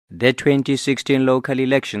The 2016 local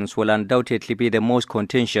elections will undoubtedly be the most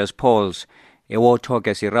contentious polls. A war talk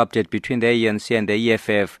has erupted between the ANC and the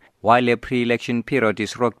EFF, while a pre-election period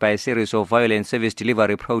is rocked by a series of violent service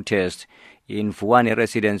delivery protests. In Vuane,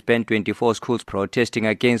 residents banned 24 schools protesting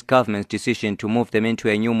against government's decision to move them into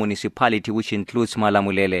a new municipality which includes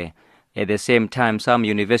Malamulele. At the same time, some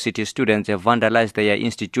university students have vandalized their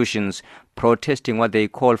institutions, protesting what they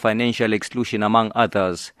call financial exclusion among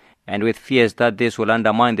others. And with fears that this will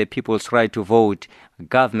undermine the people's right to vote,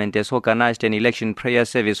 government has organized an election prayer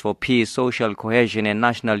service for peace, social cohesion and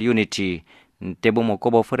national unity. Ntebo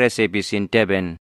Mokobo for SABC in Durban.